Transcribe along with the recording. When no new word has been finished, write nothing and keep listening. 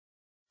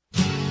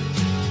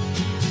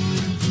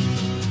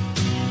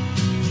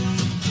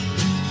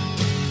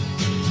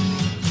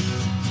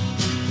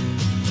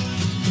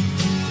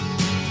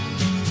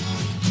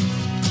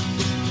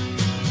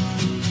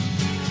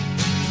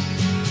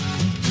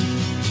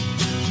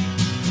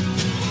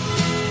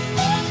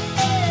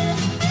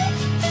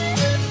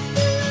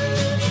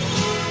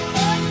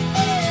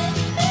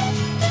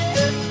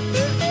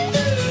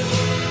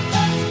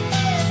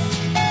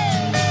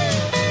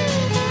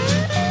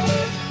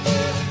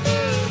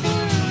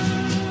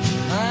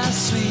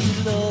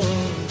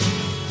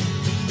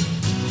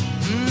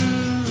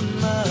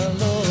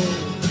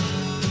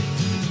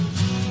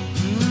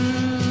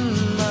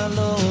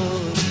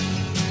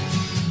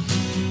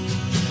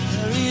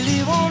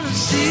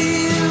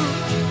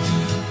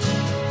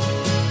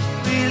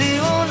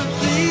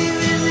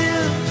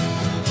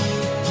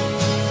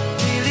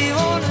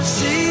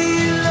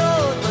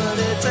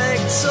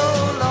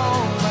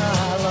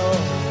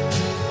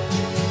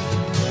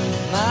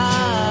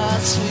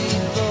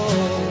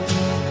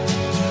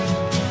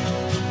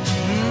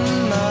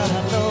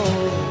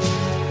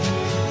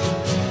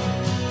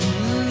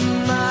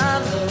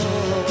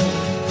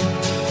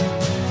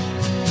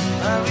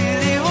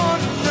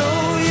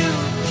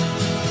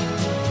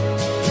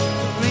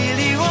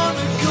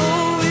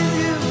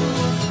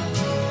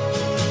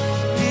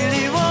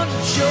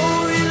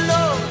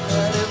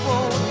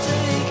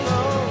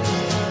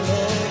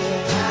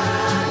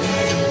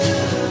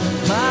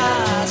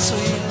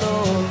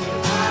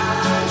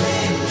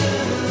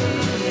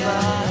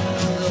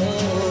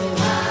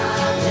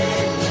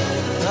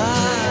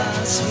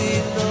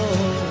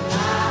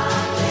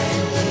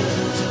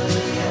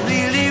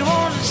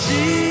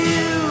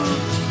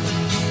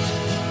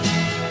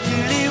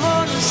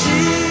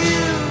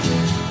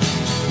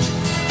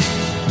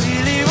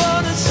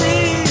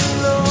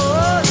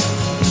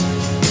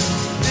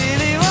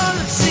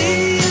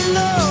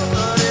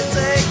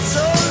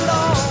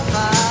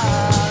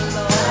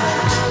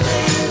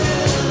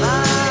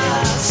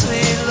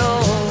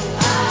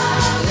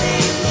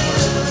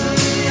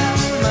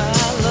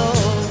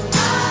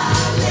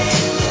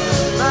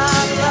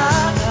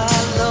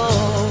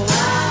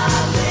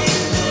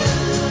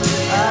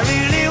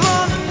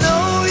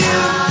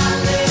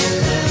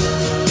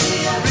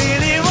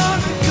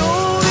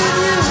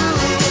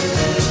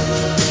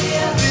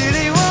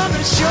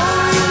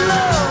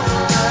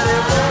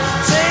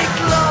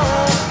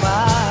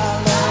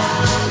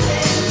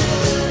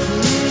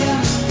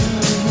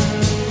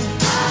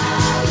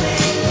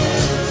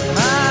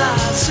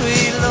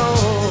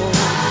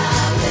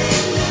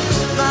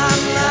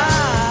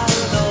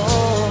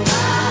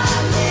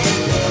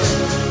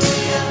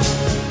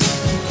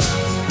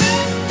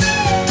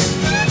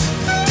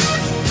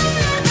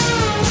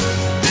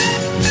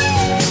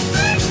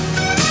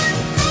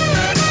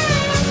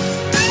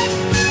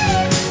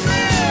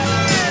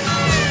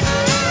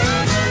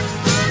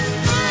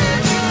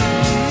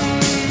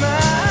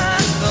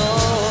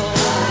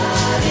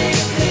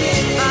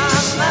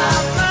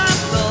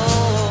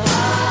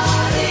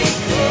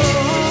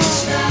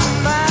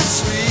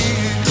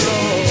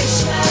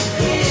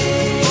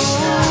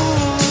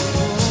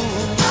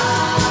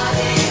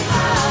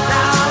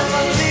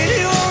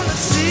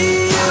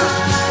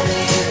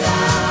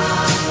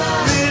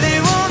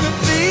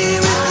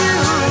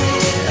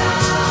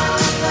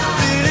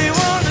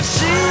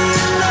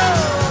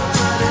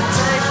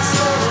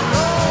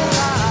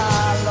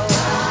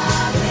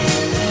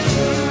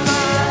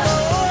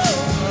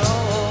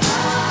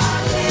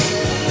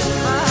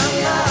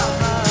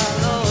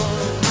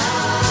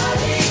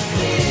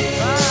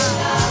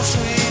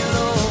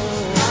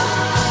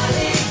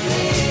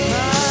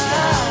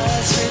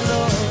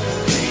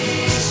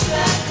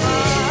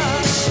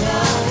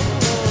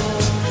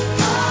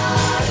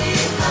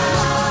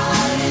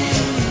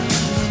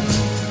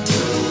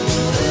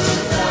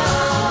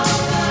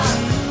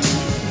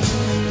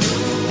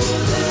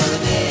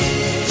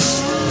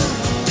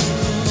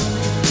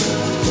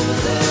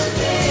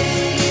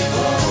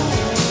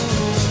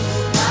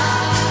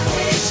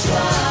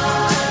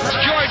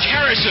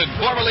Wilson,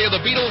 formerly of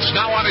the Beatles,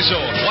 now on his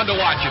own. One to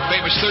watch at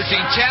Famous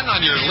 1310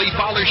 on your Lee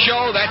Fowler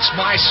Show. That's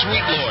My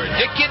Sweet Lord.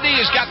 Dick Kidney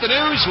has got the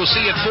news. We'll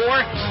see you at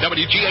 4.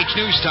 WGH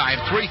News Time,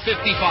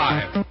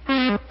 3:55.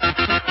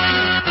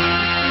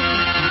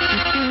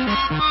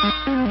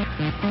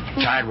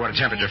 Tide water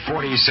temperature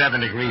 47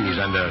 degrees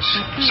under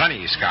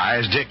sunny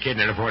skies. Dick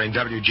Kidney reporting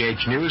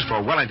WGH News for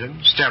Wellington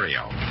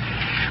Stereo.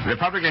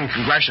 Republican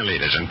congressional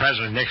leaders and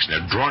President Nixon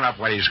have drawn up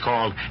what is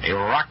called a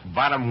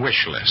rock-bottom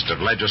wish list of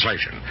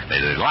legislation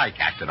that they'd like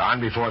acted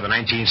on before the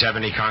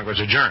 1970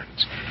 Congress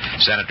adjourns.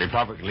 Senate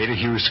Republican leader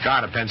Hugh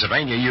Scott of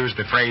Pennsylvania used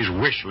the phrase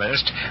wish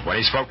list when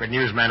he spoke with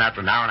newsmen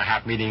after an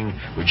hour-and-a-half meeting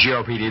with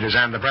GOP leaders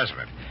and the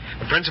president.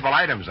 The principal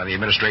items on the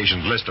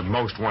administration's list of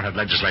most wanted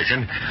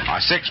legislation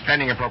are 6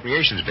 pending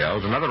appropriations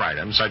bills and other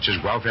items such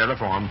as welfare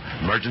reform,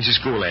 emergency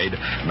school aid,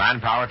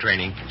 manpower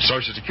training,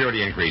 Social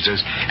Security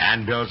increases,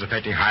 and bills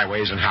affecting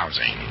highways and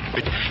housing.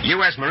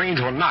 U.S.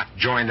 Marines will not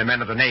join the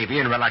men of the Navy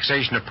in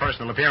relaxation of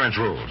personal appearance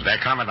rules. Their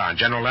Commandant,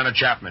 General Leonard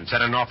Chapman,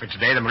 said in Norfolk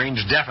today the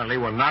Marines definitely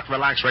will not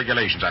relax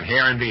regulations on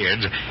hair and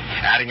beards,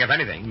 adding, if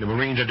anything, the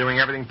Marines are doing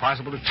everything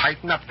possible to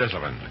tighten up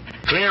discipline.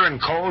 Clear and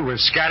cold with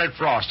scattered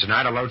frost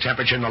tonight, a low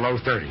temperature in the low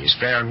 30s.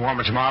 Fair and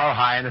warmer tomorrow,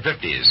 high in the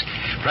 50s.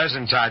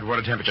 Present tide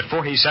water temperature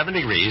 47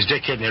 degrees.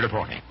 Dick Kidney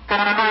reporting.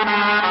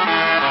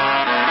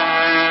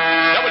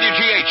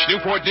 WGH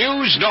Newport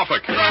News,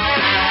 Norfolk.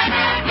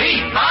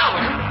 Lee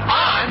Fowler